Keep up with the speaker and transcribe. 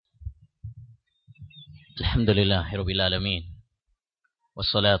Alhamdulillahirabbil alamin.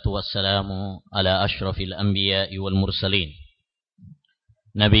 Wassalatu wassalamu ala asyrafil anbiya'i wal mursalin.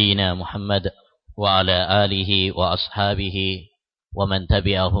 Nabiyyina Muhammad wa ala alihi wa ashabihi wa man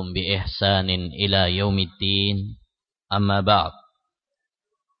tabi'ahum bi ihsanin ila yaumiddin. Amma ba'd.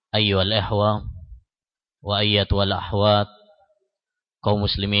 Ayyuhal ihwa wa ayyatuhal ahwat, kaum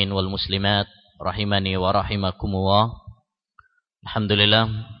muslimin wal muslimat rahimani wa rahimakumullah. Alhamdulillah,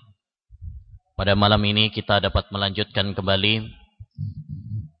 pada malam ini kita dapat melanjutkan kembali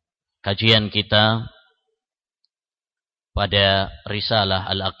kajian kita pada risalah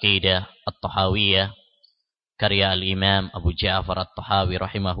Al-Aqidah At-Thahawiyah karya Al-Imam Abu Ja'far At-Tahawi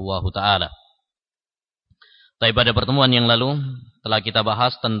rahimahullahu ta'ala. Tapi pada pertemuan yang lalu telah kita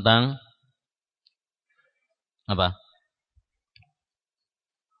bahas tentang apa?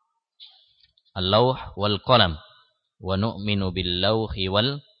 Al-Lawh wal Qalam, wa nu'minu bil-lawhi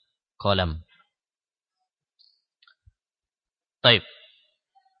wal qalam. Baik.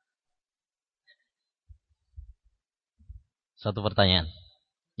 Satu pertanyaan.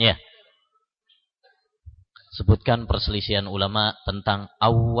 Ya. Sebutkan perselisihan ulama tentang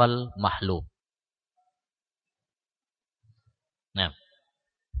awal makhluk. Nah.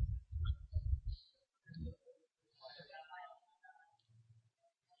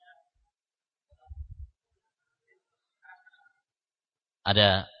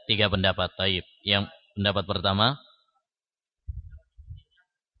 Ada 3 pendapat. Baik. Yang pendapat pertama,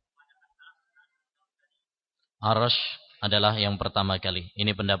 Arsh adalah yang pertama kali.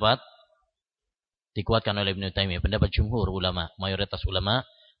 Ini pendapat dikuatkan oleh Ibnu Taimiyah, pendapat jumhur ulama, mayoritas ulama,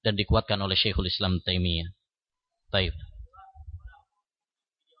 dan dikuatkan oleh Syekhul Islam Taimiyah. Baik.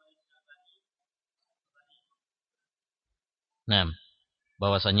 Nah,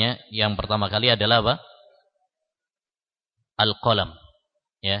 bahwasanya yang pertama kali adalah apa? Al-Qalam.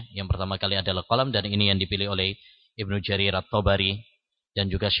 Ya, yang pertama kali adalah qalam, dan ini yang dipilih oleh Ibnu Jarir At-Tabari dan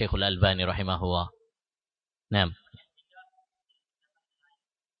juga Syekhul Albani rahimahullah. Nah,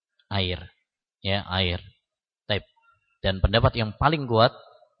 air. Ya, air. Taib. Dan pendapat yang paling kuat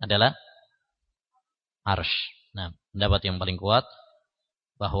adalah Arsh. Nah, pendapat yang paling kuat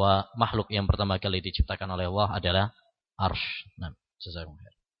bahwa makhluk yang pertama kali diciptakan oleh Allah adalah Arsh. Nah, sesuai.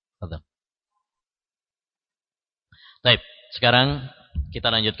 Taib. Sekarang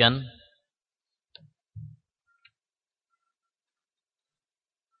kita lanjutkan.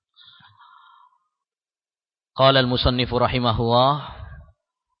 Qala al-musannifu rahimahullah,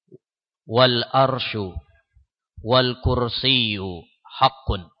 wal arsyu wal kursiyyu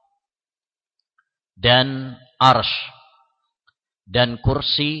haqqun. Dan arsh dan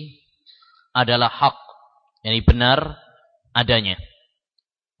kursi adalah hak, yakni benar adanya.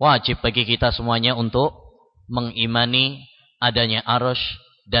 Wajib bagi kita semuanya untuk mengimani adanya arsh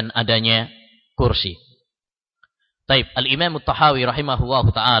dan adanya kursi. Taib. Al-Imam At-Tahawi rahimahullah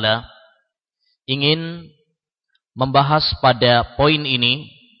ta'ala ingin membahas pada poin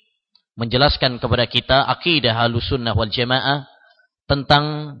ini, menjelaskan kepada kita akidah Ahlussunnah wal Jamaah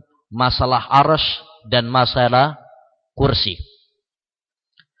tentang masalah arsh dan masalah kursi,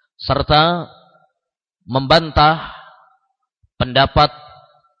 serta membantah pendapat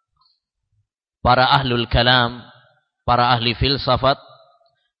para ahlul kalam, para ahli filsafat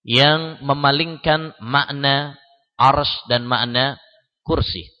yang memalingkan makna arsh dan makna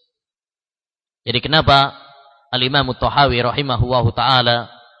kursi. Jadi kenapa Al-Imam At-Tahawi rahimahullahu ta'ala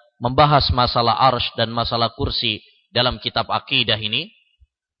membahas masalah arsh dan masalah kursi dalam kitab akidah ini?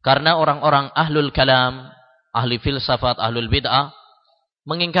 Karena orang-orang ahlul kalam, ahli filsafat, ahlul bid'ah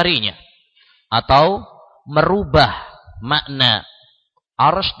mengingkarinya atau merubah makna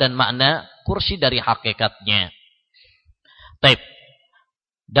arsh dan makna kursi dari hakikatnya. Baik.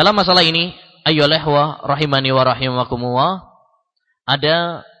 Dalam masalah ini, ayyuhal ikhwah rahimani wa rahimakumullah,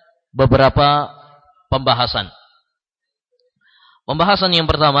 ada beberapa pembahasan. Pembahasan yang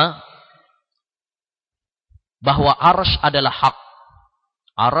pertama, bahwa arsh adalah hak.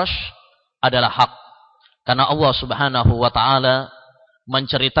 Arsh adalah hak. Karena Allah subhanahu wa ta'ala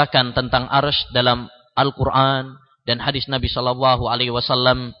menceritakan tentang arsh dalam Al-Quran dan hadis Nabi sallallahu alaihi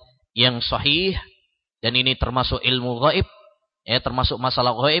wasallam yang sahih. Dan ini termasuk ilmu gaib, ya, termasuk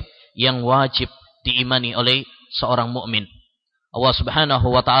masalah gaib yang wajib diimani oleh seorang mukmin. Allah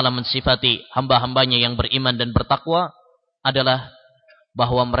subhanahu wa ta'ala mensifati hamba-hambanya yang beriman dan bertakwa adalah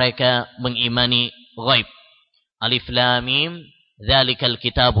bahwa mereka mengimani ghaib. Alif lam mim, dzalikal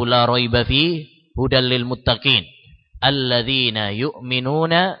kitabu la raiba fihi hudal lil muttaqin alladzina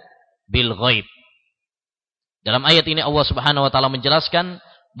yu'minuna bil ghaib. Dalam ayat ini Allah Subhanahu wa taala menjelaskan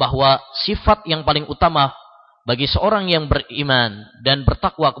bahwa sifat yang paling utama bagi seorang yang beriman dan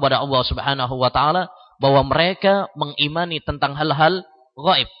bertakwa kepada Allah Subhanahu wa taala bahwa mereka mengimani tentang hal-hal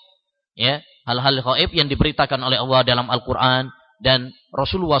gaib. Ya, hal-hal gaib yang diberitakan oleh Allah dalam Al-Qur'an dan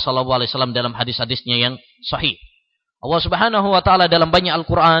Rasulullah SAW dalam hadis-hadisnya yang sahih. Allah Subhanahu wa taala dalam banyak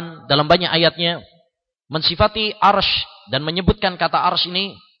Al-Qur'an, dalam banyak ayatnya mensifati arsy dan menyebutkan kata arsy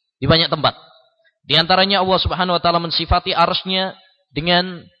ini di banyak tempat. Di antaranya Allah Subhanahu wa taala mensifati arsy-Nya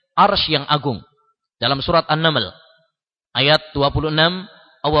dengan arsy yang agung. Dalam surat An-Naml ayat 26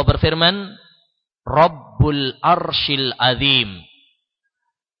 Allah berfirman, Rabbul Arsyil Azim.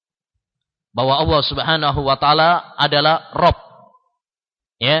 Bahwa Allah Subhanahu wa taala adalah Rabb.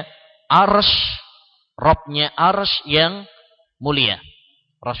 Ya, arsy, Rabb-nya arsy yang mulia.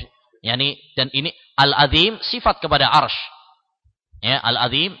 Yani dan ini Al-Azim sifat kepada arsy. Ya,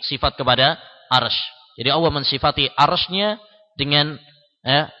 Al-Azim sifat kepada arsy. Jadi Allah mensifati arsy-Nya dengan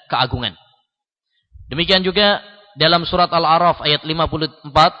keagungan. Demikian juga dalam surat Al-A'raf ayat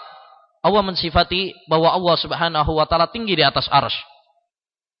 54 Allah mensifati bahwa Allah Subhanahu wa taala tinggi di atas arsy.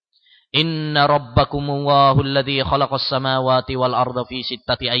 Inna rabbakumullahu alladzi khalaqas samawati wal arda fi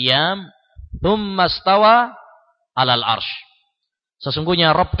sittati ayyam tsumma stawa 'alal arsy.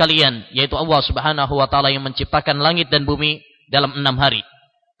 Sesungguhnya Rabb kalian yaitu Allah Subhanahu wa taala yang menciptakan langit dan bumi dalam 6 hari.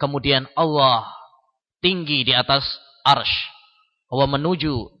 Kemudian Allah tinggi di atas arsy. Allah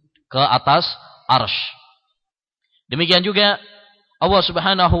menuju ke atas arsy. Demikian juga Allah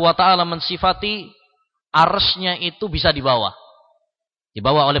Subhanahu wa taala mensifati arsy-Nya itu bisa dibawa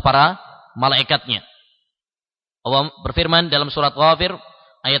oleh para malaikatnya. Allah berfirman dalam surat Ghafir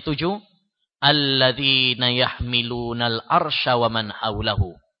ayat 7, alladzina yahmilunal arsya wa man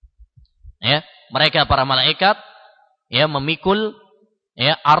haulahu. Ya, mereka para malaikat ya memikul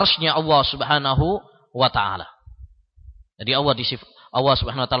ya arsy-Nya Allah Subhanahu wa taala. Jadi Allah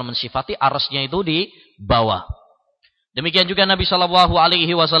Subhanahu wa taala mensifati arsy-Nya itu di bawah. Demikian juga Nabi sallallahu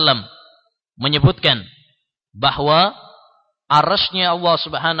alaihi wasallam menyebutkan bahwa arsy-Nya Allah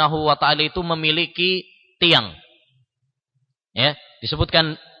Subhanahu wa taala itu memiliki tiang. Ya,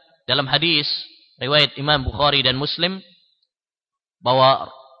 disebutkan dalam hadis riwayat Imam Bukhari dan Muslim bahwa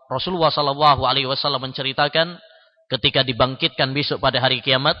Rasulullah sallallahu alaihi wasallam menceritakan ketika dibangkitkan besok pada hari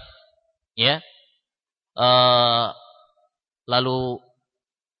kiamat, ya. Lalu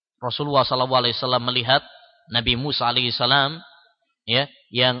Rasulullah sallallahu alaihi wasallam melihat Nabi Musa alaihi salam ya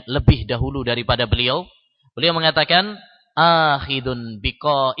yang lebih dahulu daripada beliau. Beliau mengatakan akhidun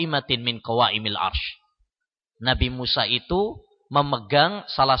biqaimatin min qawaimil arsy. Nabi Musa itu memegang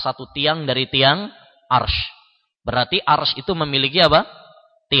salah satu tiang dari tiang arsy. Berarti arsy itu memiliki apa?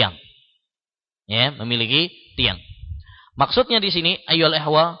 Tiang. Ya, memiliki tiang. Maksudnya di sini ayyuhal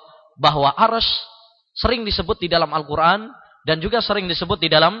ihwa bahwa arsy sering disebut di dalam Al-Qur'an dan juga sering disebut di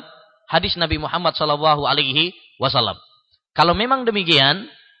dalam hadis Nabi Muhammad sallallahu alaihi wasallam. Kalau memang demikian,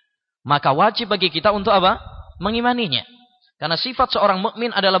 maka wajib bagi kita untuk apa? Mengimaninya. Karena sifat seorang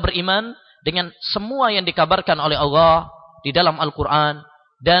mukmin adalah beriman dengan semua yang dikabarkan oleh Allah di dalam Al-Qur'an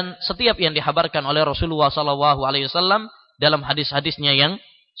dan setiap yang dikabarkan oleh Rasulullah sallallahu alaihi wasallam dalam hadis-hadisnya yang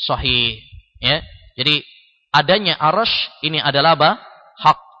sahih, ya. Jadi adanya arsy ini adalah apa?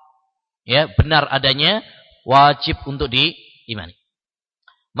 Hak. Ya, benar adanya, wajib untuk diimani.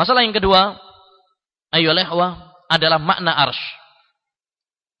 Masalah yang kedua, ayyuhal ihwa, adalah makna arsy.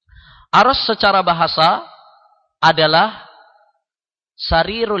 Arsy secara bahasa adalah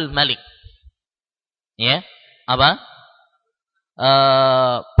sarirul malik. Ya, apa?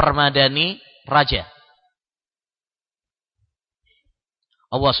 Permadani raja.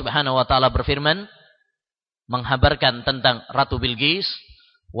 Allah Subhanahu wa taala berfirman menghabarkan tentang Ratu Bilqis,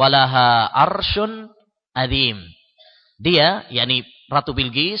 walaha arsyun adzim. Dia, yakni Ratu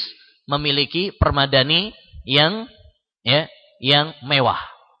Bilqis, memiliki permadani yang mewah.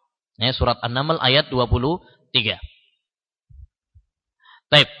 Ya, surat An-Naml ayat 23.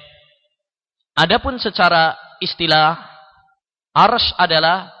 Baik. Adapun secara istilah, arsy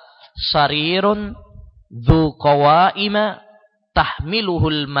adalah sarirun dzu qawaima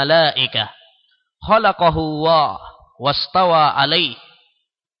tahmiluhul malaikah. Khalaqahu wa wastawa alaihi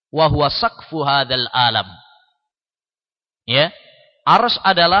wa huwa saqfu hadzal alam. Ya, arsy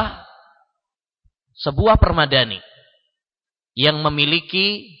adalah sebuah permadani yang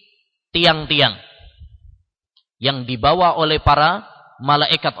memiliki tiang-tiang yang dibawa oleh para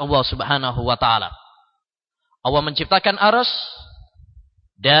malaikat Allah Subhanahu wa taala. Allah menciptakan arsy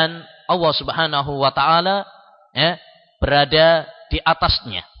dan Allah Subhanahu wa taala berada di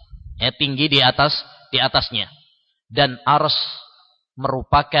atasnya. Tinggi di atasnya. Dan arsy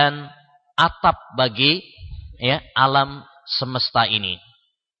merupakan atap bagi alam semesta ini.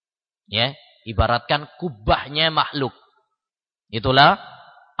 Ya, ibaratkan kubahnya makhluk. Itulah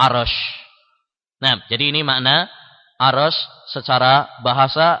arsy. Nah, jadi ini makna arsy secara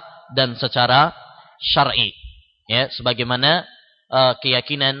bahasa dan secara syar'i. Ya, sebagaimana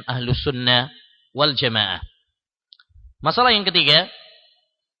keyakinan Ahlus Sunnah wal Jamaah. Masalah yang ketiga,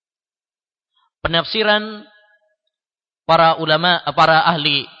 penafsiran para ulama, para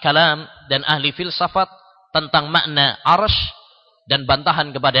ahli kalam dan ahli filsafat tentang makna arsy dan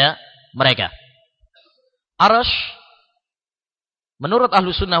bantahan kepada mereka. Arsy menurut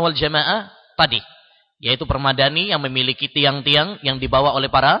Ahlus Sunnah wal Jamaah tadi, yaitu permadani yang memiliki tiang-tiang yang dibawa oleh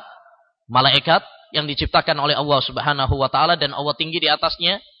para malaikat yang diciptakan oleh Allah Subhanahu wa taala, dan Allah tinggi di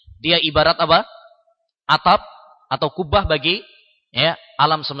atasnya. Dia ibarat apa? Atap atau kubah bagi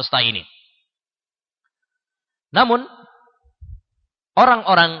alam semesta ini. Namun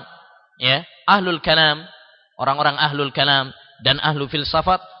orang-orang ahlul kalam, orang-orang ahlul kalam dan ahlu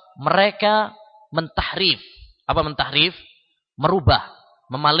filsafat, mereka mentahrif. Apa mentahrif? Merubah,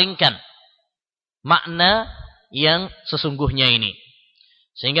 memalingkan makna yang sesungguhnya ini.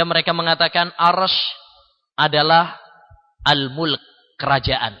 Sehingga mereka mengatakan arsy adalah al-mulk,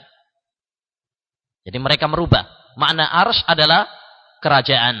 kerajaan. Jadi mereka merubah. Makna arsy adalah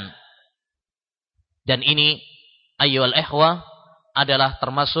kerajaan. Dan ini ayyuhal ikhwah adalah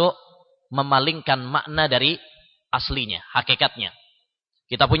termasuk memalingkan makna dari aslinya, hakikatnya.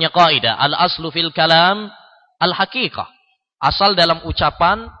 Kita punya kaidah, al-aslu fil kalam al-haqiqah. Asal dalam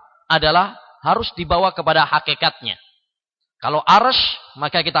ucapan adalah harus dibawa kepada hakikatnya. Kalau arsy,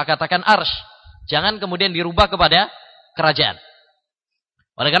 maka kita katakan arsy. Jangan kemudian dirubah kepada kerajaan.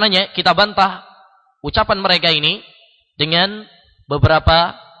 Oleh karenanya, kita bantah ucapan mereka ini dengan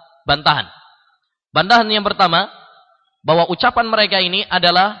beberapa bantahan. Bantahan yang pertama, bahwa ucapan mereka ini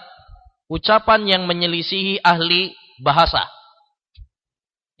adalah ucapan yang menyelisihi ahli bahasa.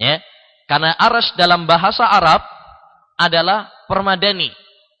 Ya, karena arsy dalam bahasa Arab adalah permadani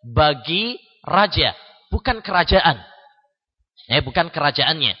bagi raja, bukan kerajaan. Bukan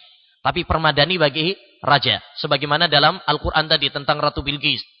kerajaannya, tapi permadani bagi raja. Sebagaimana dalam Al-Quran tadi tentang Ratu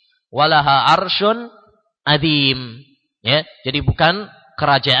Bilqis. Walaha arsyun adim. Ya, jadi bukan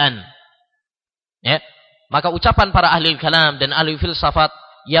kerajaan. Ya, maka ucapan para ahli kalam dan ahli filsafat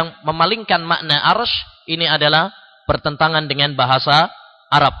yang memalingkan makna arsy ini adalah bertentangan dengan bahasa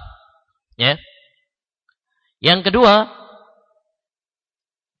Arab. Ya. Yang kedua,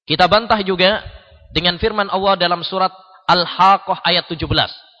 kita bantah juga dengan firman Allah dalam surat Al-Haqqah ayat 17.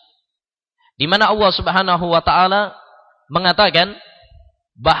 Di mana Allah Subhanahu wa taala mengatakan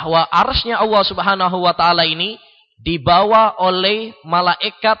bahwa arsy-nya Allah Subhanahu wa taala ini dibawa oleh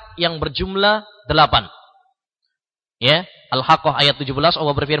malaikat yang berjumlah 8. Ya, Al-Haqqah ayat 17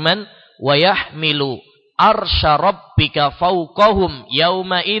 Allah berfirman, "Wa yahmilu arsya rabbika fawqahum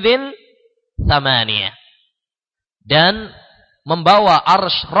yauma idzin tsamaniyah." Dan membawa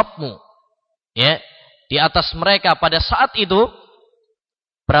arsy Rabbmu di atas mereka pada saat itu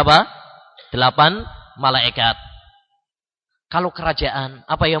berapa? 8 malaikat. Kalau kerajaan,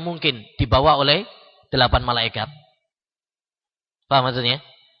 apa yang mungkin dibawa oleh 8 malaikat? Paham maksudnya?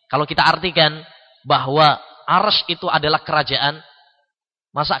 Kalau kita artikan bahwa arsy itu adalah kerajaan,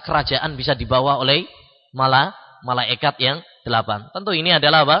 masa kerajaan bisa dibawa oleh malaikat yang 8? Tentu ini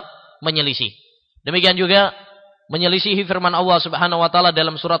adalah apa? Menyelisih. Demikian juga menyelisihi firman Allah Subhanahu wa taala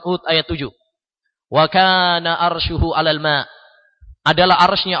dalam surat Hud ayat 7. Wa kana arsyuhu 'alal ma'. Adalah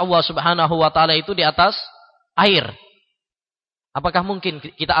arsy-nya Allah Subhanahu wa taala itu di atas air. Apakah mungkin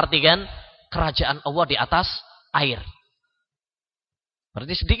kita artikan kerajaan Allah di atas air?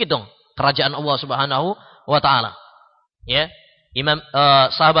 Berarti sedikit dong kerajaan Allah Subhanahu wa taala. Ya.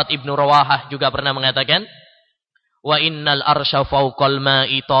 Sahabat Ibnu Rawahah juga pernah mengatakan, "Wa innal arsya fawqal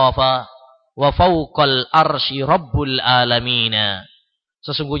ma'i tafa wa fawqal arsy rabbul alamin."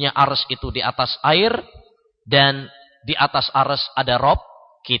 Sesungguhnya arsy itu di atas air dan di atas arsy ada Rabb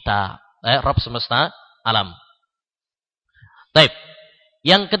kita, Rabb semesta alam. Baik.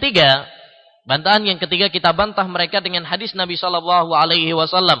 Yang ketiga, bantahan yang ketiga kita bantah mereka dengan hadis Nabi sallallahu alaihi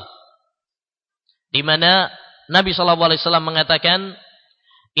wasallam. Di mana Nabi sallallahu alaihi wasallam mengatakan,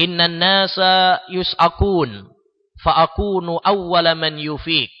 "Innan nasa yus'akun fa akunu awwala man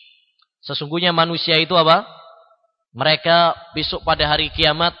yufiq." Sesungguhnya manusia itu apa? Mereka besok pada hari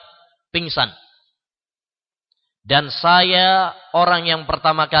kiamat pingsan. Dan saya orang yang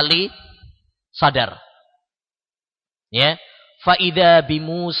pertama kali sadar. Ya. Fa idza bi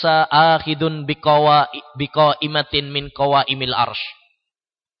Musa akhidun biqaimatin min qawaimil arsy.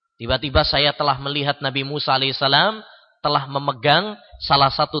 Tiba-tiba saya telah melihat Nabi Musa alaihissalam telah memegang salah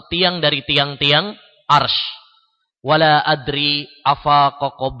satu tiang dari tiang-tiang arsy. Wala adri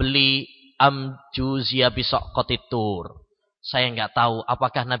afaqa qabli am juzia bisaqatit tur. Saya enggak tahu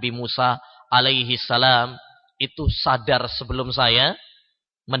apakah Nabi Musa alaihi salam itu sadar sebelum saya,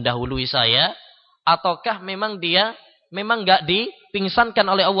 mendahului saya, ataukah memang dia enggak dipingsankan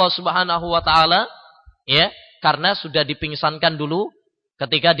oleh Allah Subhanahu wa taala, ya, karena sudah dipingsankan dulu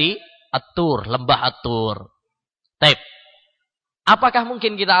ketika di At-Tur, lembah At-Tur. Taib. Apakah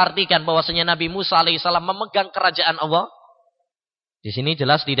mungkin kita artikan bahwasanya Nabi Musa alaihissalam memegang kerajaan Allah? Di sini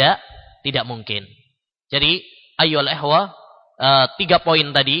jelas tidak mungkin. Jadi, ayyul ihwa, 3 poin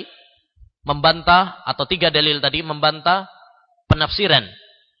tadi membantah, atau 3 dalil tadi membantah penafsiran,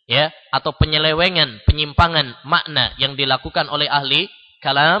 ya, atau penyelewengan, penyimpangan makna yang dilakukan oleh ahli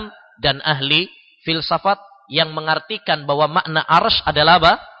kalam dan ahli filsafat yang mengartikan bahwa makna arsy adalah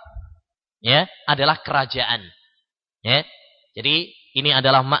apa? Ya, adalah kerajaan. Ya. Jadi ini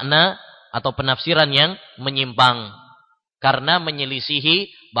adalah makna atau penafsiran yang menyimpang karena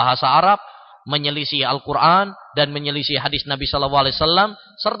menyelisihi bahasa Arab, menyelisihi Al-Qur'an dan menyelisihi hadis Nabi sallallahu alaihi wasallam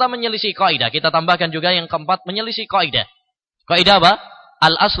serta menyelisihi kaidah. Kita tambahkan juga yang keempat, menyelisihi kaidah. Kaidah apa?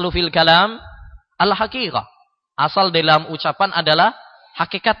 Al-aslu fil kalam al-haqiqah. Asal dalam ucapan adalah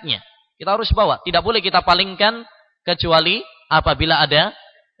hakikatnya. Kita harus bawa, tidak boleh kita palingkan kecuali apabila ada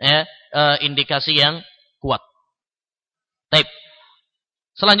indikasi yang kuat. Baik.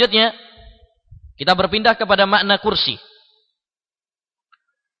 Selanjutnya kita berpindah kepada makna kursi.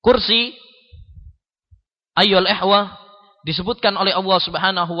 Kursi ayyul ihwa disebutkan oleh Allah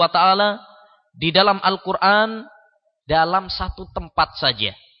Subhanahu wa taala di dalam Al-Qur'an dalam satu tempat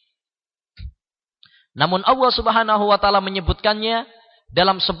saja. Namun Allah Subhanahu wa taala menyebutkannya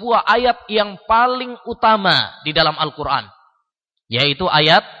dalam sebuah ayat yang paling utama di dalam Al-Qur'an, yaitu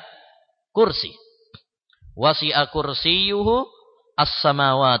ayat kursi. Wasi'a kursiyuhu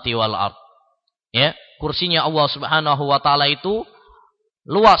as-samawati wal ard. Ya, kursinya Allah Subhanahu wa taala itu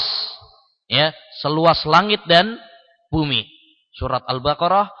luas, ya, seluas langit dan bumi. Surat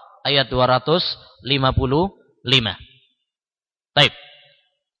Al-Baqarah ayat 255. Baik.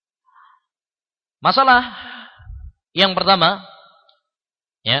 Masalah yang pertama,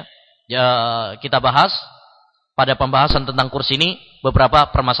 ya, kita bahas pada pembahasan tentang kursi ini beberapa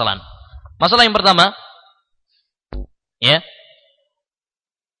permasalahan. Masalah yang pertama, ya,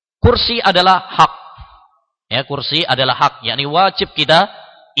 kursi adalah hak. Ya, kursi adalah hak, yakni wajib kita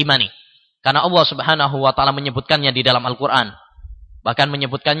imani. Karena Allah Subhanahu wa taala menyebutkannya di dalam Al-Qur'an. Bahkan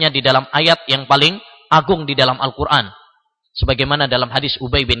menyebutkannya di dalam ayat yang paling agung di dalam Al-Qur'an. Sebagaimana dalam hadis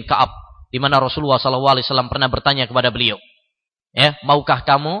Ubay bin Ka'ab, di mana Rasulullah sallallahu alaihi wasallam pernah bertanya kepada beliau, ya,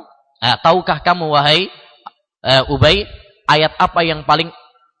 tahukah kamu wahai Ubay, ayat apa yang paling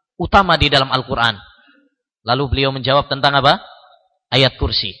utama di dalam Al-Qur'an? Lalu beliau menjawab tentang apa? Ayat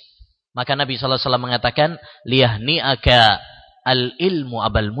kursi. Maka Nabi sallallahu alaihi wasallam mengatakan, liyahni'aka al-ilmu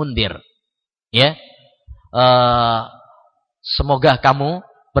abal mundir. Ya. Semoga kamu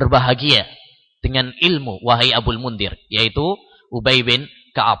berbahagia dengan ilmu wahai Abul Mundir, yaitu Ubay bin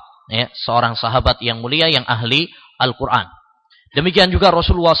Ka'ab, ya, seorang sahabat yang mulia yang ahli Al-Qur'an. Demikian juga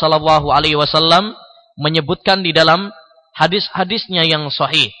Rasulullah sallallahu alaihi wasallam menyebutkan di dalam hadis-hadisnya yang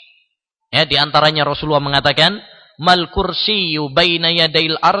sahih. Ya, di antaranya Rasulullah mengatakan, mal kursiyyu baina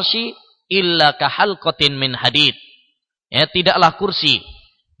yadail arsy illa kahalqatin min hadid. Ya, tidaklah kursi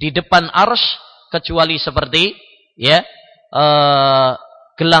di depan arsy kecuali seperti, ya,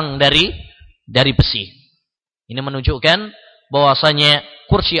 gelang dari besi. Ini menunjukkan bahwasanya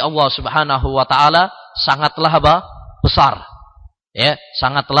kursi Allah Subhanahu wa taala sangatlah besar. Ya,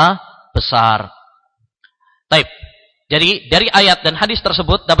 sangatlah besar. Baik. Jadi dari ayat dan hadis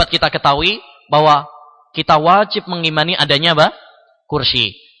tersebut dapat kita ketahui bahwa kita wajib mengimani adanya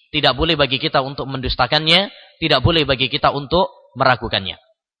kursi. Tidak boleh bagi kita untuk mendustakannya, tidak boleh bagi kita untuk meragukannya.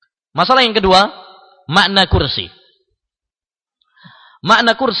 Masalah yang kedua, makna kursi.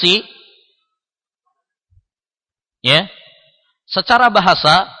 Makna kursi, ya, secara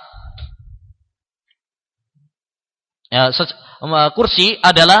bahasa, ya, kursi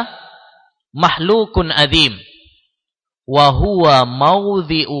adalah makhlukun adzim. Wa huwa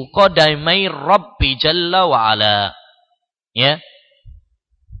mawdhi'u qadamai Rabbi Jalla wa Ala. Ya.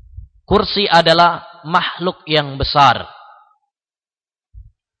 Kursi adalah makhluk yang besar.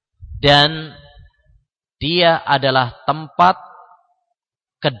 Dan dia adalah tempat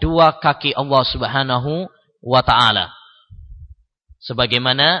kedua kaki Allah Subhanahu wa taala.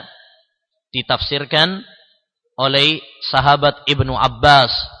 Sebagaimana ditafsirkan oleh sahabat Ibnu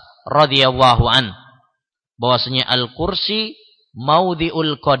Abbas radhiyallahu an, bahwasanya al-kursi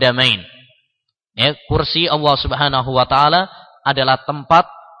maudhi'ul qadamain. Ya, kursi Allah Subhanahu wa taala adalah tempat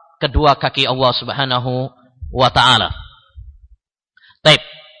kedua kaki Allah Subhanahu wa taala. Baik.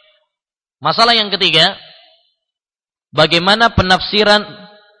 Masalah yang ketiga, bagaimana penafsiran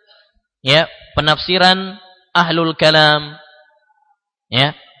ya, penafsiran ahlul kalam,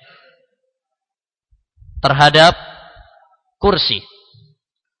 ya, terhadap kursi.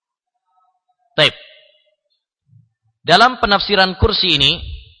 Baik. Dalam penafsiran kursi ini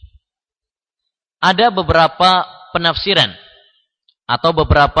ada beberapa penafsiran atau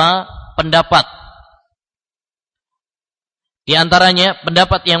beberapa pendapat. Di antaranya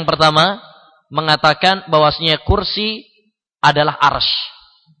pendapat yang pertama mengatakan bahwasanya kursi adalah arsy.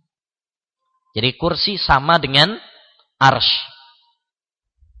 Jadi kursi sama dengan arsy.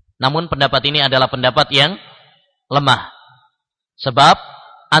 Namun pendapat ini adalah pendapat yang lemah. Sebab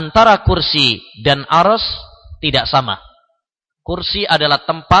antara kursi dan arsy tidak sama. Kursi adalah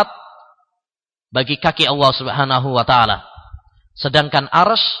tempat bagi kaki Allah Subhanahu wa taala. Sedangkan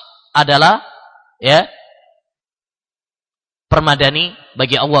arsy adalah, ya, permadani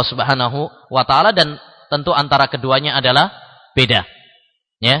bagi Allah Subhanahu wa taala, dan tentu antara keduanya adalah beda.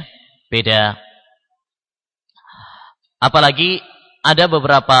 Ya, beda. Apalagi ada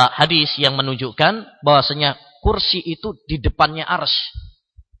beberapa hadis yang menunjukkan bahwasanya kursi itu di depannya arsy.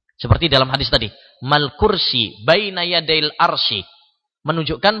 Seperti dalam hadis tadi, mal kursi baina yadail arsy,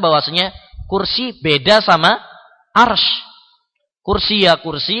 menunjukkan bahwasanya kursi beda sama arsy. Kursi ya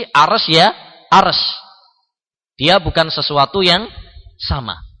kursi, arsy ya arsy. Dia bukan sesuatu yang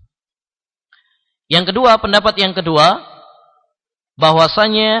sama. Yang kedua, pendapat yang kedua,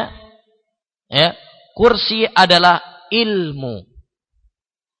 bahwasanya, ya, kursi adalah ilmu.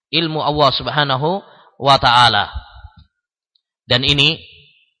 Ilmu Allah Subhanahu wa taala. Dan ini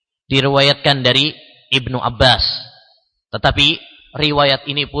diriwayatkan dari Ibnu Abbas. Tetapi riwayat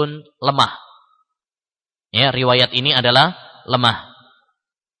ini pun lemah. Ya, riwayat ini adalah lemah.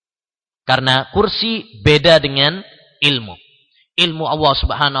 Karena kursi beda dengan ilmu. Ilmu Allah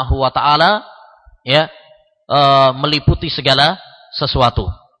Subhanahu wa taala, ya, meliputi segala sesuatu.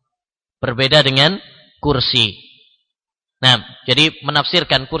 Berbeda dengan kursi. Nah, jadi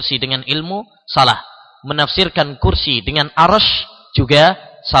menafsirkan kursi dengan ilmu salah. Menafsirkan kursi dengan arsy juga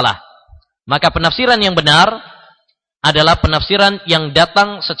salah. Maka penafsiran yang benar adalah penafsiran yang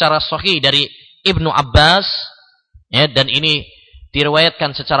datang secara sahih dari Ibnu Abbas, ya, dan ini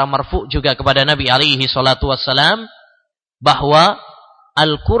diriwayatkan secara marfu juga kepada Nabi alaihi salatu wassalam, bahwa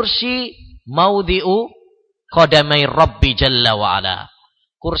al-kursi maudhi'u qadamai Rabbi jalla wa ala.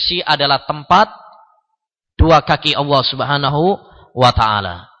 Kursi adalah tempat dua kaki Allah Subhanahu wa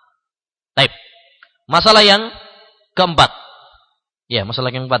taala. Baik. Masalah yang keempat. Ya,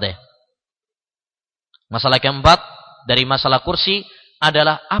 masalah yang keempat ya. Masalah keempat dari masalah kursi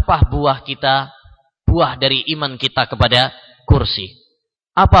adalah apa buah kita, buah dari iman kita kepada kursi.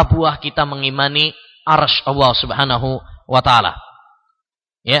 Apa buah kita mengimani arsy Allah Subhanahu wa taala?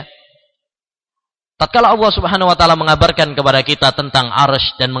 Ya. Tatkala Allah Subhanahu wa taala mengabarkan kepada kita tentang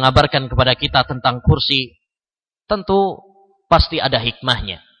arsy dan mengabarkan kepada kita tentang kursi, tentu pasti ada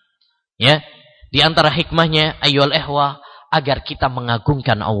hikmahnya. Ya. Di antara hikmahnya, ayyuhal ikhwah, agar kita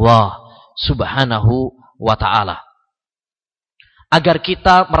mengagungkan Allah Subhanahu wa ta'ala. Agar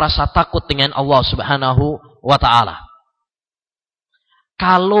kita merasa takut dengan Allah Subhanahu wa ta'ala.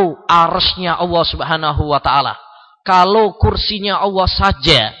 Kalau arsy-nya Allah Subhanahu wa ta'ala, kalau kursinya Allah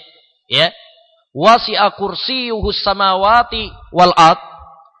saja, ya, wasi'a kursiyuhus samawati wal ard,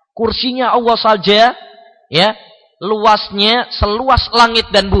 kursinya Allah saja, ya, luasnya seluas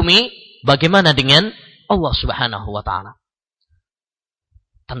langit dan bumi, bagaimana dengan Allah Subhanahu wa ta'ala?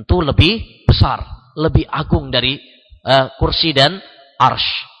 Tentu lebih besar, lebih agung dari kursi dan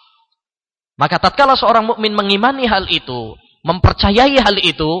arsy. Maka tatkala seorang mukmin mengimani hal itu, mempercayai hal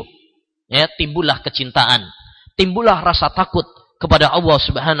itu, ya, timbullah kecintaan, timbullah rasa takut kepada Allah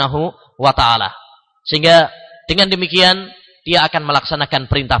Subhanahu wa ta'ala. Sehingga dengan demikian dia akan melaksanakan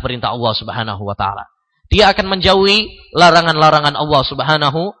perintah-perintah Allah Subhanahu wa ta'ala. Dia akan menjauhi larangan-larangan Allah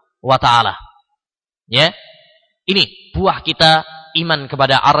Subhanahu wa ta'ala. Ya. Ini buah kita iman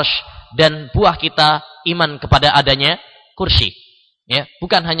kepada arsy dan buah kita iman kepada adanya kursi. Ya,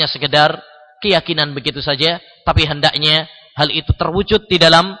 bukan hanya sekedar keyakinan begitu saja, tapi hendaknya hal itu terwujud di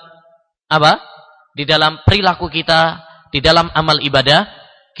dalam apa? Di dalam perilaku kita, di dalam amal ibadah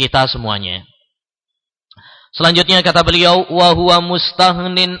kita semuanya. Selanjutnya kata beliau, wa huwa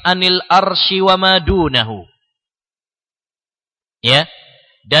mustaghnin anil arsy wa madunahu. Ya.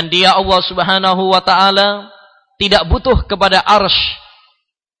 Dan dia Allah Subhanahu wa ta'ala tidak butuh kepada arsy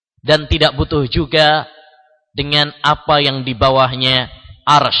dan tidak butuh juga dengan apa yang di bawahnya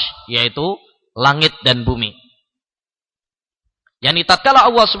arsy, yaitu langit dan bumi. Yani tatkala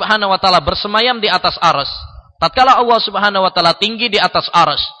Allah Subhanahu wa ta'ala bersemayam di atas arsy, tatkala Allah Subhanahu wa ta'ala tinggi di atas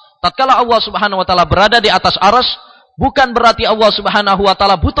arsy, tatkala Allah Subhanahu wa ta'ala berada di atas arsy, bukan berarti Allah Subhanahu wa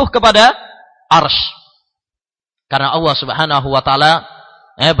taala butuh kepada arsy. Karena Allah Subhanahu wa taala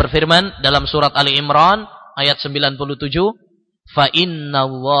berfirman dalam surat Ali Imran ayat 97, "Fa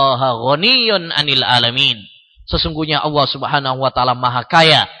innallaha ghaniyyun 'anil alamin." Sesungguhnya Allah Subhanahu wa taala Maha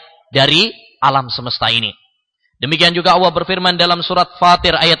Kaya dari alam semesta ini. Demikian juga Allah berfirman dalam surat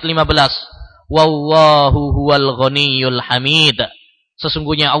Fatir ayat 15, "Wallahu huwal ghaniyyul hamid."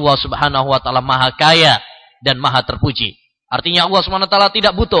 Sesungguhnya Allah Subhanahu wa taala Maha Kaya dan Maha terpuji. Artinya Allah Subhanahu wa taala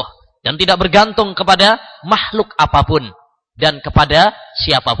tidak butuh dan tidak bergantung kepada makhluk apapun dan kepada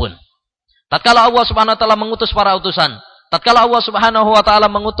siapapun. Tatkala Allah Subhanahu wa taala mengutus para utusan, tatkala Allah Subhanahu wa taala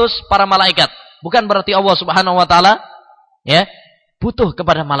mengutus para malaikat, bukan berarti Allah Subhanahu wa taala butuh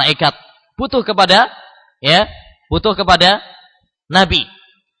kepada malaikat, butuh kepada nabi.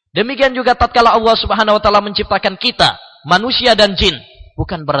 Demikian juga tatkala Allah Subhanahu wa taala menciptakan kita, manusia dan jin,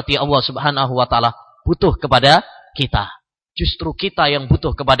 bukan berarti Allah Subhanahu wa taala butuh kepada kita. Justru kita yang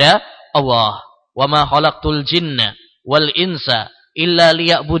butuh kepada Allah. Wa ma khalaqtul jinna wal insa illa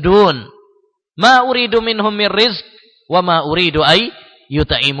liya'budun. Ma uridu minhum mir rizq wa ma uridu ay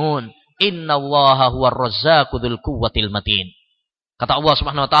yut'imun. Innallaha huwar razzaqu dzul quwwatil matin. Kata Allah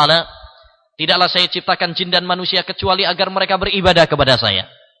Subhanahu wa taala, tidaklah saya ciptakan jin dan manusia kecuali agar mereka beribadah kepada saya.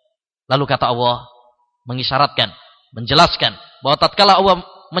 Lalu kata Allah mengisyaratkan, menjelaskan bahwa tatkala Allah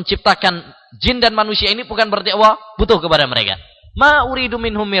menciptakan jin dan manusia ini bukan berarti Allah butuh kepada mereka. Ma uridu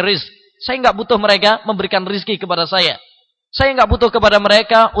minhum mir rizq. Saya enggak butuh mereka memberikan rizki kepada saya. Saya enggak butuh kepada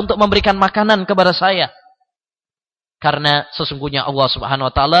mereka untuk memberikan makanan kepada saya. Karena sesungguhnya Allah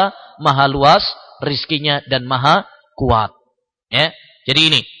Subhanahu wa taala Maha luas rizkinya dan Maha kuat. Ya. Jadi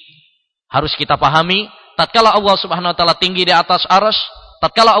ini harus kita pahami, tatkala Allah Subhanahu wa taala tinggi di atas arsy,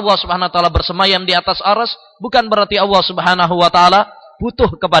 tatkala Allah Subhanahu wa taala bersemayam di atas arsy, bukan berarti Allah Subhanahu wa taala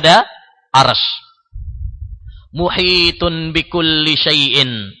butuh kepada arsy. Muhitun bikulli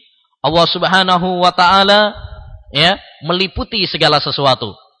syai'in. Allah Subhanahu wa taala meliputi segala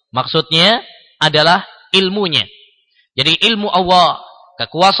sesuatu. Maksudnya adalah ilmunya. Jadi ilmu Allah,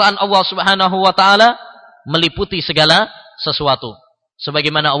 kekuasaan Allah Subhanahu wa taala meliputi segala sesuatu.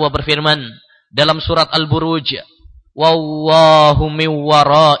 Sebagaimana Allah berfirman dalam surat Al-Buruj, "Wallahu min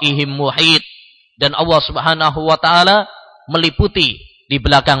waraihim muhit." Dan Allah Subhanahu wa taala meliputi di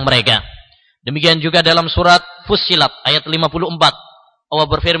belakang mereka. Demikian juga dalam surat Fussilat ayat 54. Allah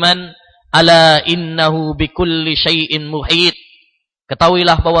berfirman, "Ala innahu bikulli syai'in muhit."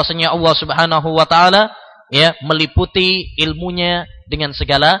 Ketahuilah bahwasanya Allah Subhanahu wa taala meliputi ilmunya dengan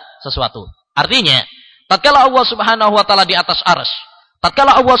segala sesuatu. Artinya, tatkala Allah Subhanahu wa taala di atas arsy,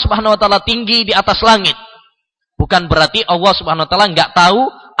 tatkala Allah Subhanahu wa taala tinggi di atas langit, bukan berarti Allah Subhanahu wa taala enggak tahu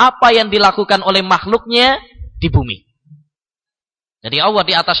apa yang dilakukan oleh makhluknya di bumi. Jadi Allah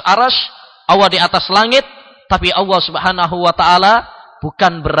di atas arsy, Allah di atas langit, tapi Allah Subhanahu wa taala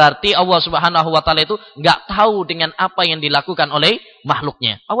bukan berarti Allah Subhanahu wa taala itu enggak tahu dengan apa yang dilakukan oleh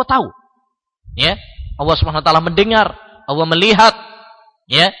makhluknya. Allah tahu. Ya. Allah Subhanahu wa taala mendengar, Allah melihat,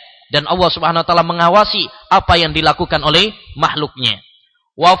 dan Allah Subhanahu wa taala mengawasi apa yang dilakukan oleh makhluknya.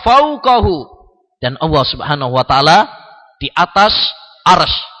 Wa fauqahu, dan Allah Subhanahu wa taala di atas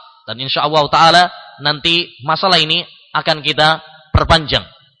arsy. Dan insyaallah taala nanti masalah ini akan kita perpanjang.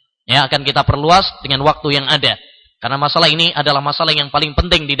 Akan kita perluas dengan waktu yang ada. Karena masalah ini adalah masalah yang paling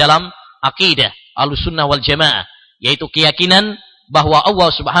penting di dalam aqidah Ahlussunnah wal Jamaah, yaitu keyakinan bahwa Allah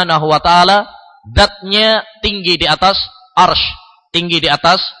Subhanahu wa taala zatnya tinggi di atas arsy, tinggi di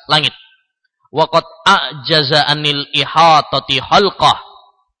atas langit. Wa qad a'jaza anil ihatati khalqah.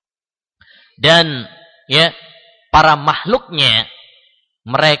 Dan para makhluknya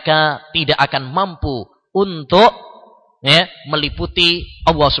mereka tidak akan mampu untuk meliputi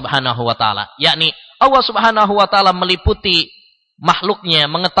Allah Subhanahu wa taala. Yakni Allah Subhanahu wa taala meliputi makhluknya,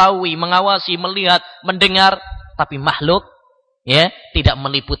 mengetahui, mengawasi, melihat, mendengar, tapi makhluk tidak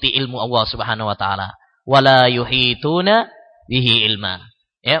meliputi ilmu Allah Subhanahu wa taala. Wala yuhituna bihi ilma.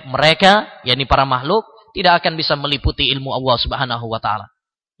 Mereka, yakni para makhluk, tidak akan bisa meliputi ilmu Allah Subhanahu wa taala.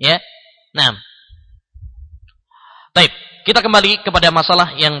 Nah. Baik, kita kembali kepada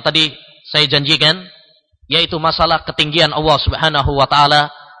masalah yang tadi saya janjikan, yaitu masalah ketinggian Allah Subhanahu wa taala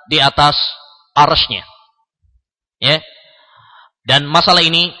di atas arsy-Nya. Dan masalah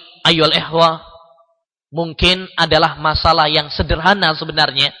ini ayyuhal ikhwah mungkin adalah masalah yang sederhana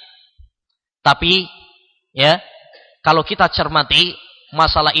sebenarnya. Tapi kalau kita cermati,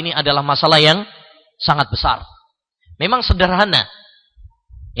 masalah ini adalah masalah yang sangat besar. Memang sederhana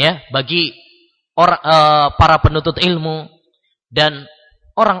bagi para penuntut ilmu dan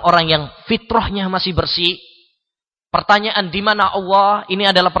orang-orang yang fitrahnya masih bersih. Pertanyaan di mana Allah ini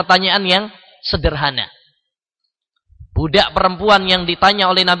adalah pertanyaan yang sederhana. Budak perempuan yang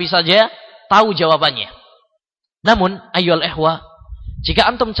ditanya oleh Nabi saja tahu jawabannya. Namun, ayyuhal ikhwah, jika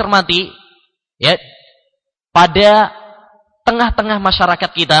antum cermati, ya, pada tengah-tengah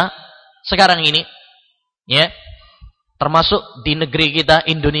masyarakat kita sekarang ini, ya, termasuk di negeri kita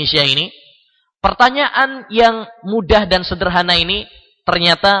Indonesia ini, pertanyaan yang mudah dan sederhana ini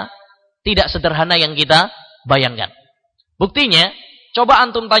ternyata tidak sederhana yang kita bayangkan. Buktinya, coba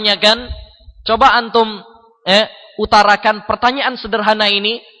antum tanyakan, coba antum utarakan pertanyaan sederhana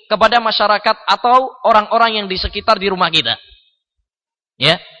ini kepada masyarakat atau orang-orang yang di sekitar di rumah kita.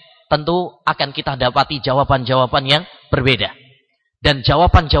 Ya, tentu akan kita dapati jawaban-jawaban yang berbeda dan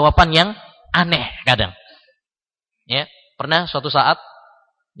jawaban-jawaban yang aneh kadang. Ya, pernah suatu saat,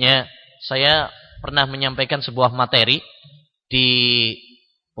 ya, saya pernah menyampaikan sebuah materi di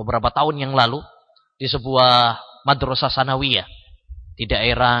beberapa tahun yang lalu di sebuah madrasah sanawiyah di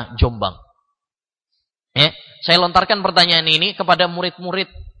daerah Jombang. Ya, saya lontarkan pertanyaan ini kepada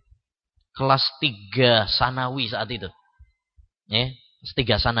murid-murid kelas 3 sanawi saat itu. Ya, kelas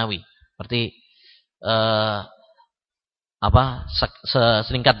 3 sanawi. Berarti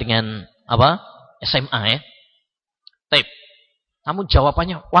seringkat dengan SMA ya. Taib. Namun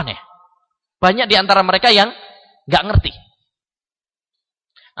jawabannya aneh. Banyak di antara mereka yang nggak ngerti.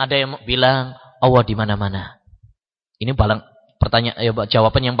 Ada yang bilang Allah di mana-mana. Ini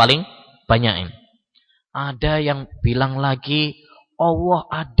jawaban yang paling banyak ini. Ada yang bilang lagi Allah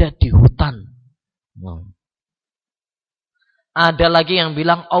ada di hutan. Ada lagi yang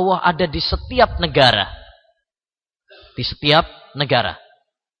bilang Allah ada di setiap negara. Di setiap negara.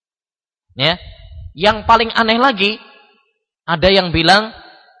 Ya. Yang paling aneh lagi, ada yang bilang,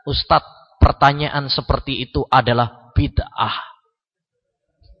 Ustadz, pertanyaan seperti itu adalah bid'ah.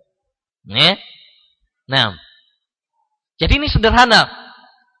 Ya. Nah, jadi ini sederhana.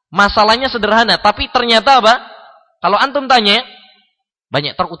 Masalahnya sederhana, tapi ternyata apa? Kalau antum tanya,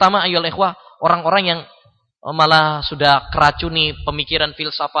 banyak terutama ayyuhal ikhwah, orang-orang yang malah sudah keracuni pemikiran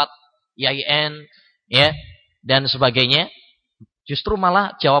filsafat, IAIN, ya, dan sebagainya, justru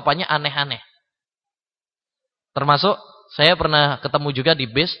malah jawabannya aneh-aneh. Termasuk saya pernah ketemu juga di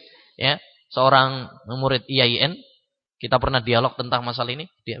BIS, ya, seorang murid IAIN, kita pernah dialog tentang masalah ini,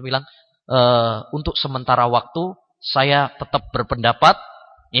 dia bilang, untuk sementara waktu saya tetap berpendapat,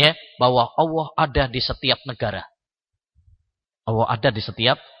 ya, bahwa Allah ada di setiap negara. Allah ada di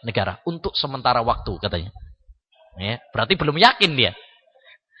setiap negara untuk sementara waktu katanya. Ya, berarti belum yakin dia.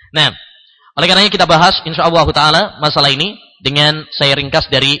 Nah, oleh karenanya kita bahas insyaallah taala masalah ini dengan saya ringkas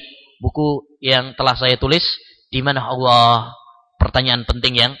dari buku yang telah saya tulis di mana Allah pertanyaan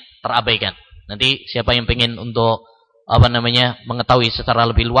penting yang terabaikan. Nanti siapa yang pengen untuk mengetahui secara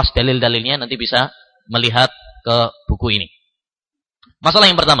lebih luas dalil-dalilnya nanti bisa melihat ke buku ini. Masalah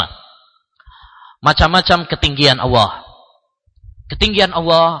yang pertama, macam-macam ketinggian Allah. Ketinggian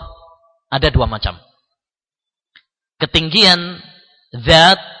Allah ada dua macam. Ketinggian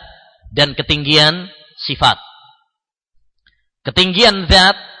zat dan ketinggian sifat. Ketinggian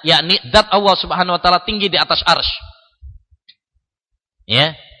zat, yakni zat Allah Subhanahu wa taala tinggi di atas arsy.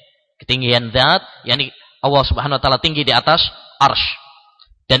 Ya. Ketinggian zat, yakni Allah Subhanahu wa taala tinggi di atas arsy.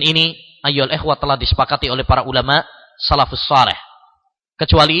 Dan ini ayyuhal ikhwah telah disepakati oleh para ulama salafus saleh.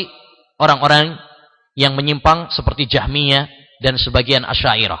 Kecuali orang-orang yang menyimpang seperti Jahmiyah dan sebagian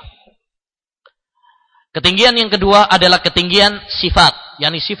Asy'ariyah. Ketinggian yang kedua adalah ketinggian sifat,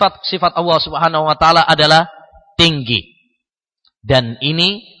 yakni sifat Allah Subhanahu wa taala adalah tinggi. Dan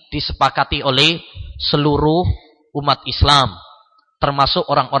ini disepakati oleh seluruh umat Islam, termasuk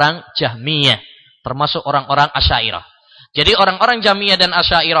orang-orang Jahmiyah, termasuk orang-orang Asy'ariyah. Jadi orang-orang Jahmiyah dan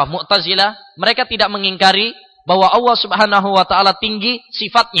Asy'ariyah, Mu'tazilah, mereka tidak mengingkari bahwa Allah Subhanahu wa taala tinggi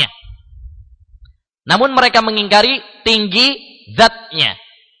sifatnya. Namun mereka mengingkari tinggi zatnya.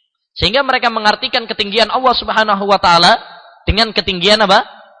 Sehingga mereka mengartikan ketinggian Allah Subhanahu wa taala dengan ketinggian apa?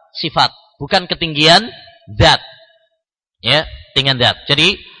 Sifat, bukan ketinggian zat. Ya, ketinggian zat.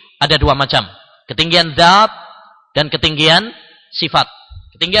 Jadi ada dua macam, ketinggian zat dan ketinggian sifat.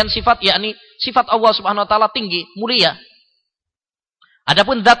 Ketinggian sifat yakni sifat Allah Subhanahu wa taala tinggi, mulia.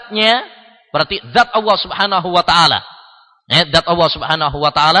 Adapun zatnya berarti zat Allah Subhanahu wa taala. Ya, zat Allah Subhanahu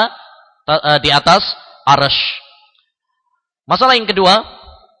wa taala di atas arsy. Masalah yang kedua,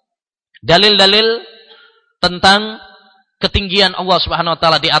 dalil-dalil tentang ketinggian Allah Subhanahu wa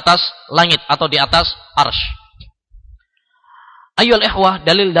taala di atas langit atau di atas arsy. Ayyuhal ikhwah,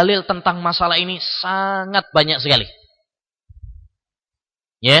 dalil-dalil tentang masalah ini sangat banyak sekali.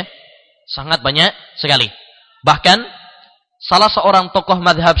 Ya, sangat banyak sekali. Bahkan salah seorang tokoh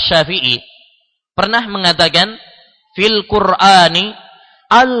mazhab Syafi'i pernah mengatakan fil Qur'ani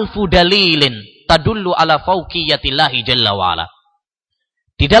alfu dalilin tadullu ala fauqiyatillahi jalla wa ala.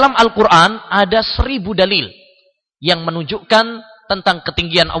 Di dalam Al-Quran ada 1000 dalil yang menunjukkan tentang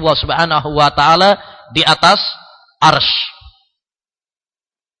ketinggian Allah Subhanahu wa taala di atas arsy.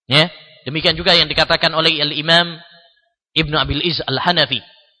 Ya, demikian juga yang dikatakan oleh Al-Imam Ibnu Abil Izz Al-Hanafi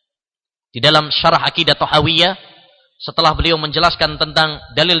di dalam syarah Aqidah Thahawiyah, setelah beliau menjelaskan tentang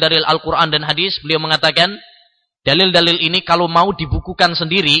dalil-dalil Al-Quran dan hadis, beliau mengatakan dalil-dalil ini kalau mau dibukukan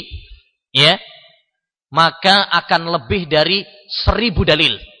sendiri, ya, maka akan lebih dari 1000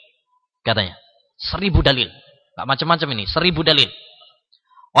 dalil. Katanya 1000 dalil. Gak macam-macam ini, 1000 dalil.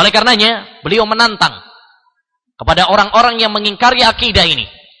 Oleh karenanya beliau menantang kepada orang-orang yang mengingkari akidah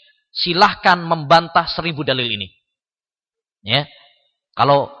ini, silahkan membantah 1000 dalil ini. Ya,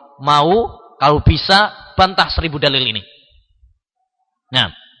 kalau mau, kalau bisa, bantah 1000 dalil ini. Nah,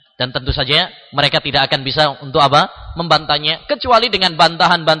 dan tentu saja mereka tidak akan bisa untuk apa? Membantahnya, kecuali dengan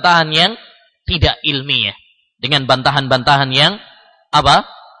bantahan-bantahan yang tidak ilmiah, dengan bantahan-bantahan yang apa?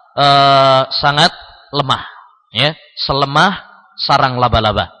 Sangat lemah, ya, selemah sarang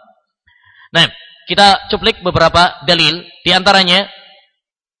laba-laba. Nah, kita cuplik beberapa dalil. Di antaranya,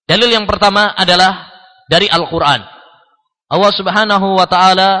 dalil yang pertama adalah dari Al-Quran. Allah Subhanahu wa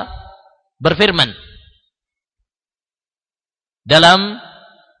taala berfirman dalam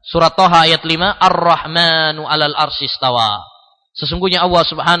surat Thaha ayat 5, Ar-Rahmanu 'alal arsy istawa. Sesungguhnya Allah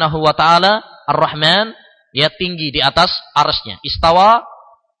Subhanahu wa taala Ar-Rahman, ya, tinggi di atas arsy-Nya. Istawa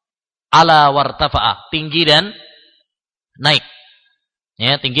ala wartafa'a, tinggi dan naik.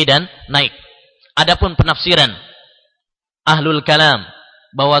 Ya, tinggi dan naik. Adapun penafsiran ahlul kalam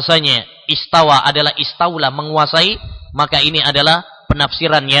bahwasanya istawa adalah istaula, menguasai, maka ini adalah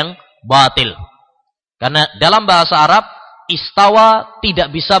penafsiran yang batil. Karena dalam bahasa Arab istawa tidak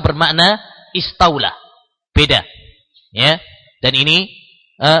bisa bermakna istaula. Beda. Ya. Dan ini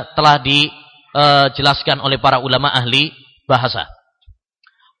telah dijelaskan oleh para ulama ahli bahasa.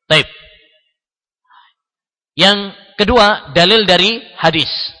 Baik. Yang kedua, dalil dari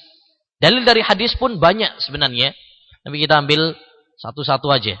hadis. Dalil dari hadis pun banyak sebenarnya. Tapi kita ambil satu-satu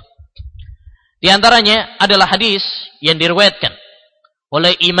aja. Di antaranya adalah hadis yang diriwayatkan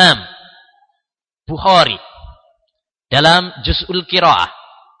oleh Imam Bukhari dalam Juz'ul Qiraah,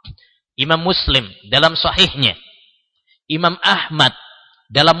 Imam Muslim dalam Sahihnya, Imam Ahmad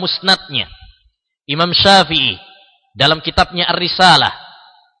dalam Musnadnya, Imam Syafi'i dalam kitabnya Ar-Risalah,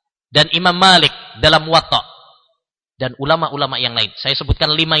 dan Imam Malik dalam Muwatta, dan ulama-ulama yang lain. Saya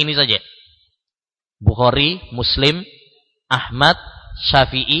sebutkan 5 ini saja. Bukhari, Muslim, Ahmad,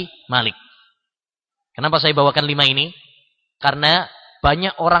 Syafi'i, Malik. Kenapa saya bawakan 5 ini? Karena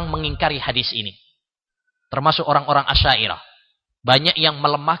banyak orang mengingkari hadis ini. Termasuk orang-orang Asy'ariyah. Banyak yang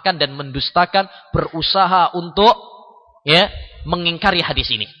melemahkan dan mendustakan, berusaha untuk, ya, mengingkari hadis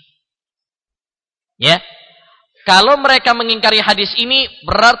ini. Ya. Kalau mereka mengingkari hadis ini,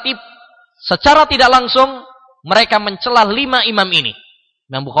 berarti secara tidak langsung mereka mencela 5 imam ini.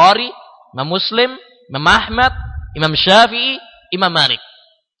 Imam Bukhari, Imam Muslim, Imam Ahmad, Imam Syafi'i, Imam Malik.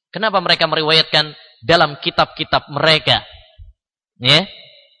 Kenapa mereka meriwayatkan dalam kitab-kitab mereka? Ya.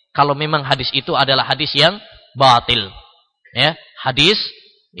 Kalau memang hadis itu adalah hadis yang batil. Ya, hadis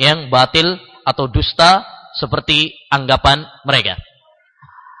yang batil atau dusta seperti anggapan mereka.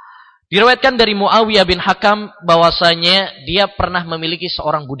 Diriwayatkan dari Muawiyah bin Hakam bahwasanya dia pernah memiliki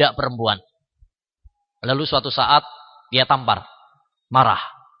seorang budak perempuan. Lalu suatu saat dia tampar, marah.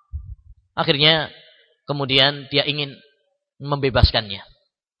 Akhirnya kemudian dia ingin membebaskannya.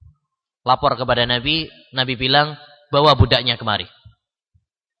 Lapor kepada Nabi, Nabi bilang, bawa budaknya kemari.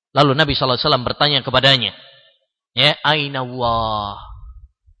 Lalu Nabi SAW bertanya kepadanya, ya, aina Allah?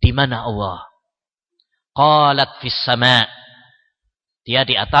 Di mana Allah? Qalat fis sama'. Dia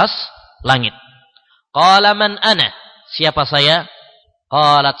di atas langit. Qala man ana? Siapa saya?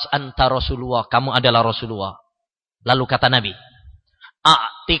 Qalat anta Rasulullah. Kamu adalah Rasulullah. Lalu kata Nabi,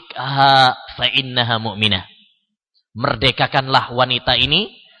 a'tikha fa innaha mu'minah. Merdekakanlah wanita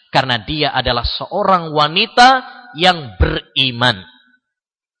ini karena dia adalah seorang wanita yang beriman.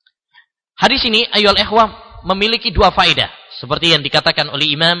 Hadis ini ayyuhal ikhwah memiliki 2 faedah seperti yang dikatakan oleh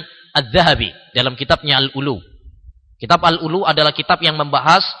Imam Az-Zahabi dalam kitabnya Al-Ulu. Kitab Al-Ulu adalah kitab yang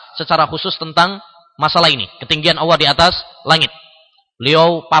membahas secara khusus tentang masalah ini, ketinggian Allah di atas langit.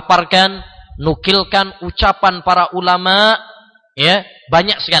 Beliau paparkan, nukilkan ucapan para ulama, ya,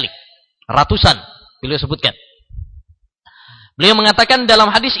 banyak sekali, ratusan beliau sebutkan. Beliau mengatakan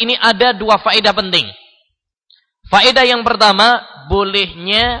dalam hadis ini ada 2 faedah penting. Faedah yang pertama,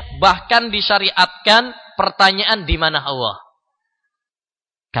 bolehnya bahkan disyariatkan pertanyaan di mana Allah.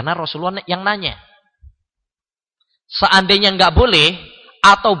 Karena Rasulullah yang nanya. Seandainya nggak boleh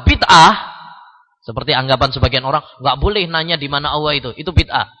atau bid'ah, Seperti anggapan sebagian orang, nggak boleh nanya di mana Allah itu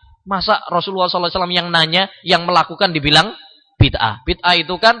bid'ah. Masa Rasulullah SAW yang nanya, yang melakukan dibilang bid'ah? Bid'ah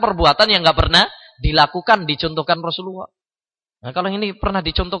itu kan perbuatan yang nggak pernah dilakukan, dicontohkan Rasulullah. Nah, kalau ini pernah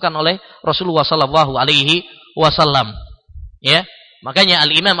dicontohkan oleh Rasulullah SAW, ya, makanya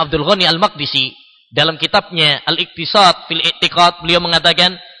Al Imam Abdul Ghani Al Maqdisi dalam kitabnya Al Iqtisad fil I'tiqad, beliau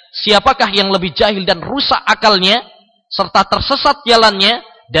mengatakan, siapakah yang lebih jahil dan rusak akalnya serta tersesat jalannya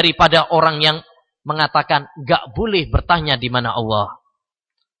daripada orang yang mengatakan enggak boleh bertanya di mana Allah.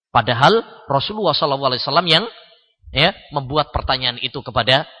 Padahal Rasulullah SAW yang membuat pertanyaan itu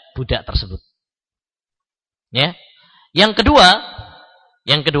kepada budak tersebut. Ya. Yang kedua,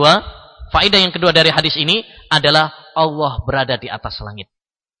 faedah yang kedua dari hadis ini adalah Allah berada di atas langit.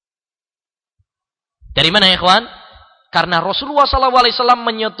 Dari mana ya ikhwan? Karena Rasulullah SAW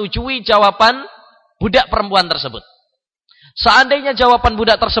menyetujui jawaban budak perempuan tersebut. Seandainya jawaban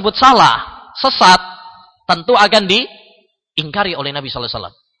budak tersebut salah, sesat, tentu akan diingkari oleh Nabi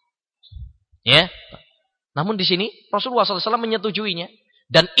SAW. Ya. Namun di sini Rasulullah SAW menyetujuinya,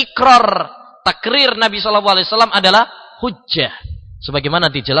 dan ikrar takrir Nabi SAW adalah hujjah, sebagaimana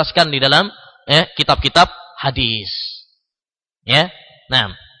dijelaskan di dalam kitab-kitab hadis. Ya.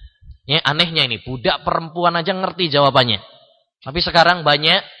 Nah, ya, anehnya ini budak perempuan aja ngerti jawabannya. Tapi sekarang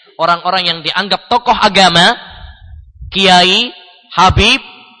banyak orang-orang yang dianggap tokoh agama, kiai, habib,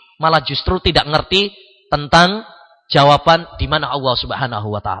 malah justru tidak ngerti tentang jawaban di mana Allah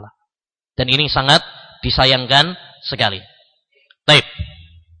Subhanahu wa taala. Dan ini sangat disayangkan sekali. Baik.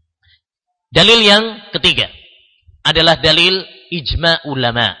 Dalil yang ketiga adalah dalil ijma'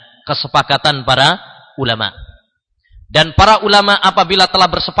 ulama, kesepakatan para ulama. Dan para ulama apabila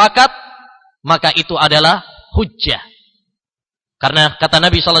telah bersepakat, maka itu adalah hujjah. Karena kata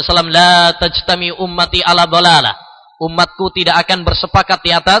Nabi sallallahu alaihi wasallam, la tajtami ummati ala dhalalah. Umatku tidak akan bersepakat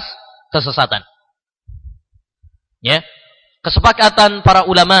di atas kesesatan. Ya. Kesepakatan para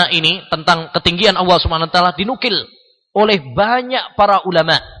ulama ini tentang ketinggian Allah Subhanahu wa taala dinukil oleh banyak para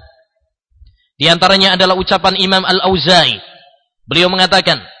ulama. Di antaranya adalah ucapan Imam Al-Auza'i. Beliau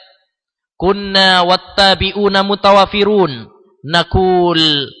mengatakan, "Kunna wattabi'una mutawafirun, naqul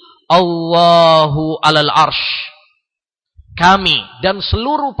Allahu 'alal 'arsy." Kami dan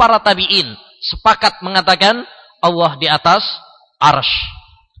seluruh para tabi'in sepakat mengatakan Allah di atas arsy.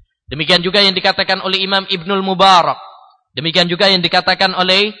 Demikian juga yang dikatakan oleh Imam Ibnul Mubarak. Demikian juga yang dikatakan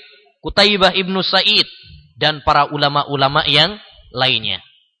oleh Qutaibah Ibnu Sa'id dan para ulama-ulama yang lainnya.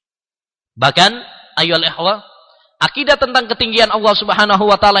 Bahkan, ayyuhal ikhwah, akidah tentang ketinggian Allah Subhanahu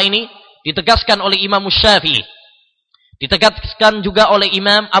wa taala ini ditegaskan oleh Imam Syafi'i. Ditegaskan juga oleh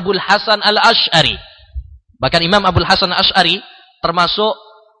Imam Abul Hasan Al-Asy'ari. Bahkan Imam Abul Hasan Al-Asy'ari termasuk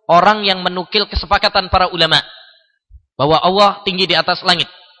orang yang menukil kesepakatan para ulama bahwa Allah tinggi di atas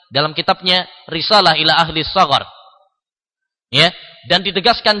langit dalam kitabnya Risalah ila Ahli Shaghar. Ya, dan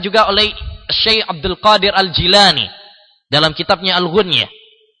ditegaskan juga oleh Syekh Abdul Qadir Al-Jilani dalam kitabnya Al-Ghunyah.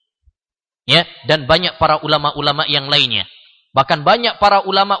 Ya, dan banyak para ulama-ulama yang lainnya. Bahkan banyak para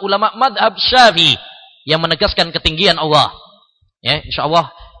ulama-ulama madhab Syafi'i yang menegaskan ketinggian Allah. Ya,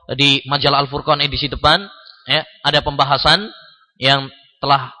 insyaallah di majalah Al-Furqan edisi depan ya, ada pembahasan yang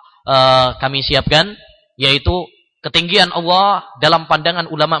telah kami siapkan, yaitu ketinggian Allah dalam pandangan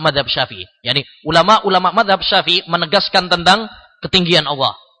ulama madhab Syafi'i. Yani ulama-ulama madhab Syafi'i menegaskan tentang ketinggian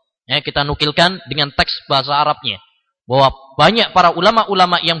Allah. Ya, kita nukilkan dengan teks bahasa Arabnya. Bahwa banyak para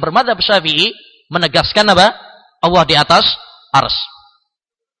ulama-ulama yang bermadhab Syafi'i menegaskan apa? Allah di atas arsy.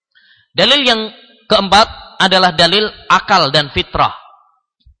 Dalil yang keempat adalah dalil akal dan fitrah.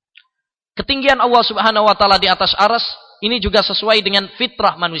 Ketinggian Allah Subhanahu wa taala di atas arsy ini juga sesuai dengan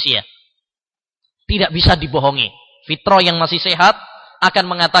fitrah manusia. Tidak bisa dibohongi. Fitrah yang masih sehat akan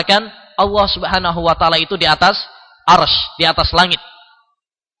mengatakan Allah Subhanahu wa taala itu di atas arsy, di atas langit.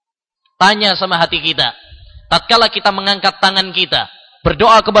 Tanya sama hati kita. Tatkala kita mengangkat tangan kita,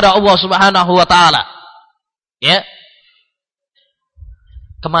 berdoa kepada Allah Subhanahu wa taala, ya,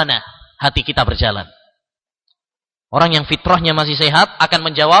 kemana hati kita berjalan? Orang yang fitrahnya masih sehat akan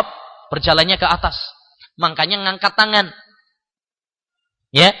menjawab berjalannya ke atas. Makanya ngangkat tangan.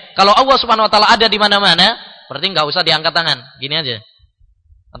 Ya, kalau Allah Subhanahu wa taala ada di mana-mana, berarti enggak usah diangkat tangan, gini aja.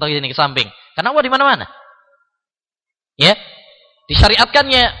 Atau gini ke samping. Karena Allah di mana-mana. Ya.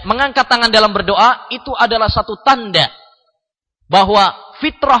 Disyariatkannya mengangkat tangan dalam berdoa itu adalah satu tanda bahwa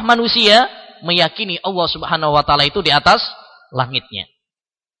fitrah manusia meyakini Allah Subhanahu wa taala itu di atas langitnya.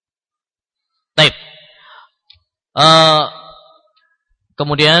 Baik.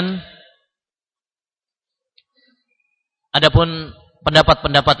 Kemudian adapun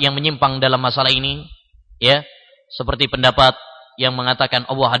pendapat-pendapat yang menyimpang dalam masalah ini, ya, seperti pendapat yang mengatakan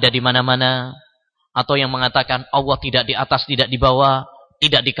Allah ada di mana-mana, atau yang mengatakan Allah tidak di atas, tidak di bawah,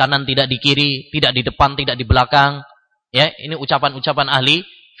 tidak di kanan, tidak di kiri, tidak di depan, tidak di belakang. Ya, ini ucapan-ucapan ahli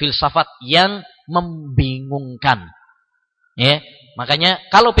filsafat yang membingungkan. Ya, makanya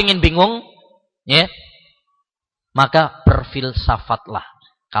kalau pengin bingung, ya, maka berfilsafatlah.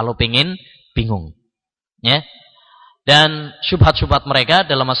 Kalau pengin bingung, ya. Dan syubhat-syubhat mereka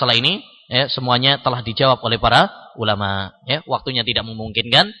dalam masalah ini, ya, semuanya telah dijawab oleh para ulama. Ya, waktunya tidak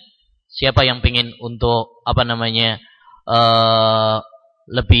memungkinkan. Siapa yang pengin untuk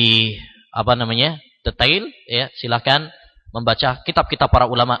lebih detail, ya, silakan membaca kitab-kitab para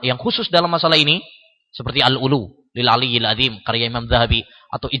ulama yang khusus dalam masalah ini, seperti Al-Ulu lil Aliyyil Azim karya Imam Zahabi,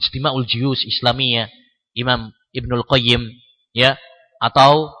 atau Ijtima'ul Juyus Islamiyah Imam Ibnul Qayyim, ya,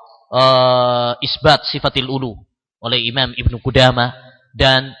 atau Isbat Sifatil Ulu oleh Imam Ibnu Qudamah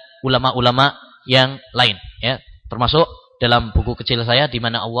dan ulama-ulama yang lain, ya, termasuk dalam buku kecil saya di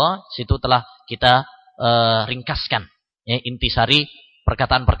mana Allah situ telah kita ringkaskan, ya, intisari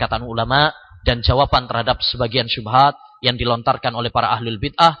perkataan-perkataan ulama dan jawaban terhadap sebagian syubhat yang dilontarkan oleh para ahlul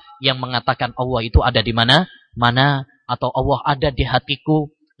bid'ah yang mengatakan Allah itu ada di mana, atau Allah ada di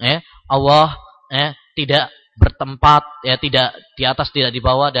hatiku, ya, Allah tidak bertempat, ya, tidak di atas, tidak di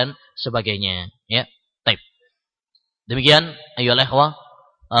bawah dan sebagainya, ya. Baik. Demikian ayolah ikhwah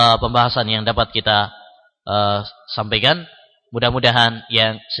pembahasan yang dapat kita sampaikan. Mudah-mudahan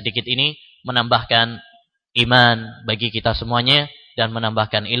yang sedikit ini menambahkan iman bagi kita semuanya dan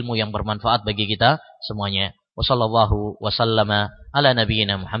menambahkan ilmu yang bermanfaat bagi kita semuanya. Wassallallahu wasallama ala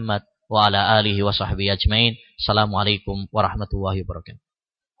nabiyyina Muhammad wa ala alihi wa sahbihi ajmain. Assalamualaikum warahmatullahi wabarakatuh.